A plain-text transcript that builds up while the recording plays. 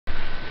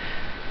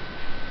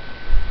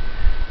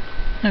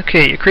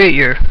Okay, you create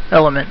your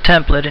element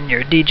template in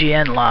your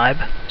DGN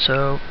lib,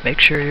 so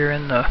make sure you're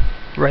in the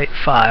right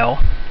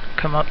file.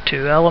 Come up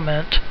to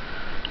Element,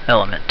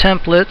 Element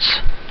Templates,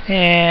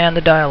 and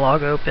the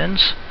dialog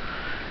opens.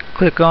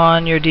 Click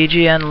on your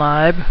DGN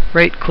lib,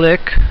 right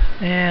click,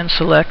 and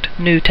select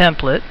New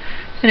Template.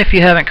 And if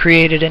you haven't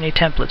created any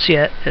templates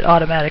yet, it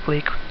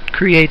automatically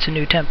creates a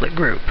new template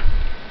group.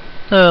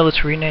 So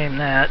let's rename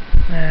that.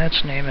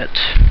 Let's name it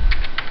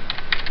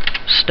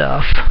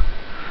Stuff.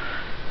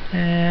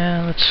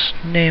 And let's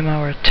name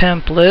our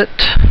template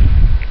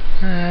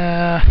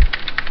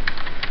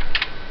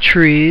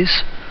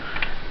Trees.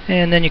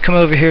 And then you come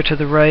over here to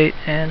the right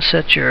and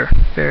set your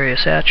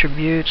various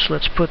attributes.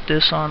 Let's put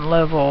this on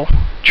level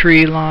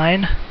tree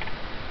line.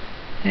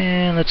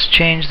 And let's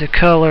change the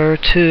color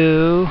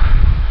to,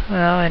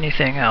 well,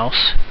 anything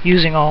else.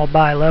 Using all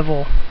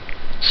bi-level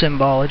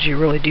symbology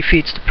really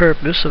defeats the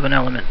purpose of an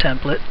element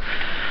template.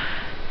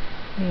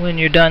 When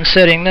you're done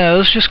setting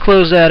those, just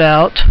close that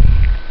out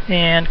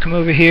and come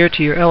over here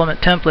to your element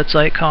templates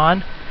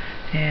icon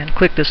and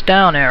click this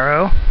down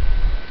arrow,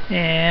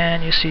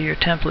 and you see your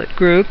template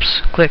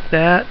groups. Click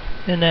that,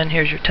 and then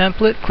here's your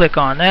template. Click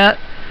on that,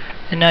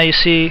 and now you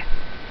see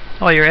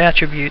all your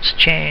attributes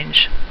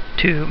change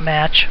to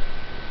match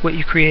what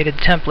you created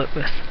the template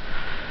with.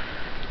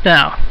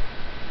 Now,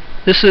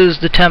 this is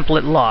the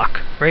template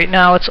lock. Right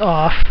now it's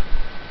off,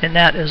 and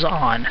that is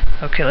on.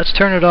 Okay, let's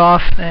turn it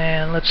off,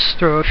 and let's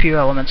throw a few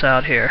elements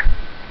out here.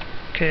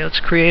 Okay,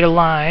 let's create a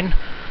line.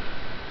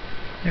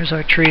 There's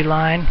our tree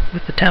line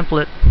with the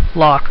template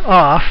lock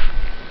off.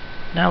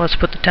 Now let's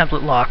put the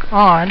template lock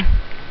on.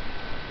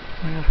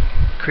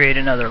 Create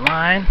another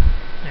line.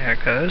 There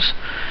it goes.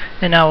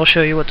 And now we'll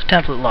show you what the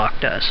template lock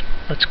does.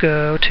 Let's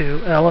go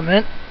to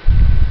Element,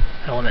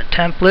 Element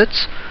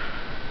Templates.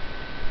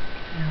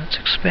 And let's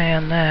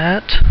expand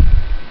that.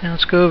 And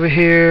let's go over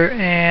here,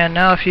 and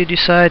now if you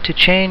decide to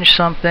change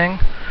something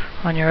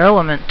on your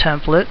element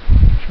template,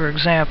 for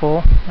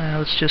example,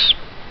 let's just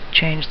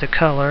change the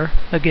color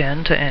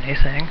again to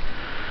anything.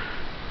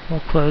 We'll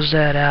close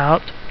that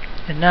out,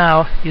 and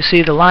now you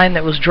see the line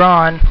that was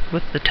drawn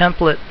with the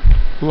template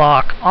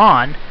lock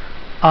on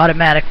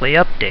automatically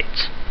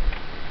updates.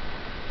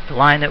 The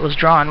line that was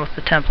drawn with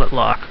the template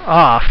lock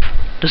off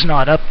does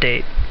not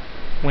update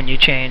when you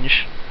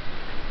change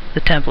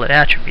the template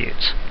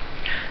attributes.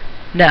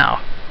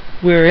 Now,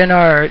 we're in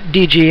our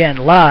DGN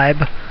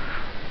lib.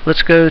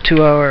 Let's go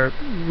to our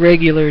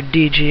regular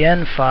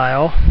DGN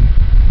file,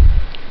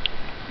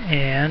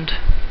 and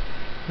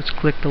let's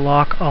click the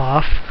lock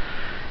off,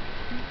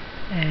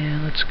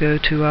 and let's go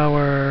to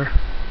our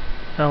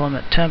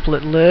element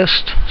template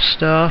list,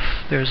 Stuff.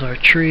 There's our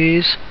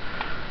trees,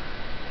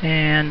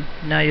 and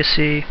now you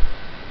see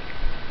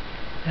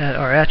that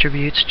our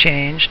attributes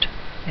changed,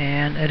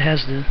 and it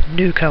has the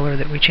new color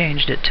that we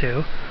changed it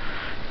to.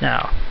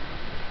 Now,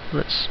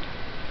 let's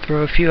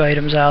throw a few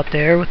items out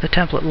there with the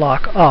template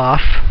lock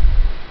off.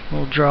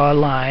 We'll draw a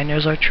line.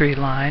 There's our tree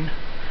line.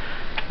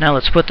 Now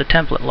let's put the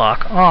template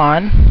lock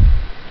on.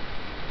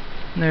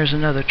 There's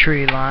another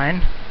tree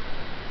line.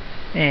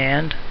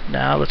 And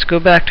now let's go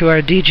back to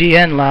our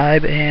DGN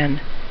lib and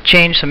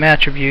change some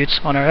attributes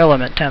on our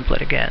element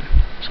template again.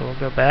 So we'll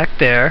go back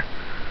there,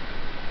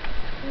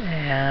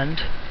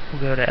 and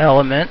we'll go to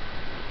Element,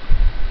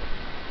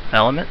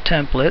 Element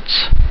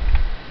Templates,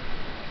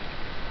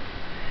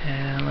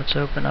 and let's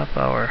open up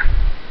our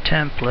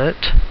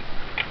template,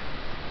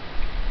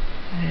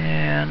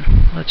 and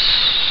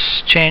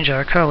let's change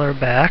our color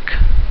back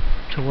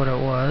to what it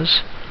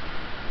was.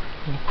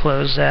 We'll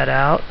close that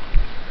out.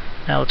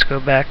 Now let's go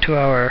back to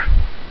our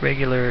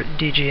regular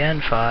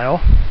DGN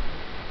file,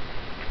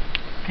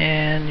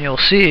 and you'll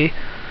see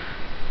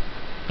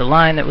the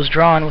line that was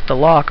drawn with the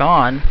lock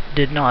on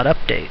did not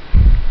update.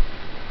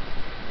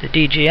 The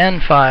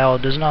DGN file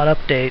does not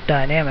update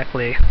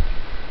dynamically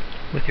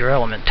with your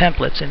element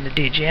templates in the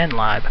DGN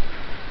lib.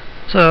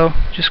 So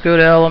just go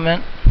to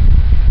Element,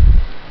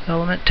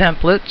 Element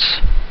Templates,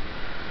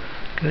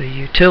 go to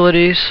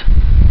Utilities,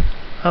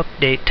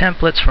 Update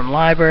Templates from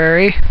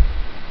Library,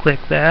 click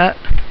that,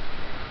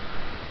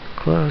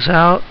 close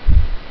out,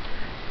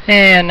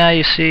 and now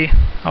you see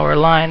our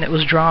line that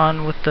was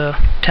drawn with the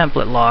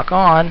template lock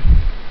on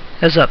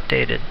has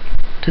updated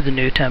to the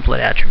new template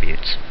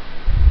attributes.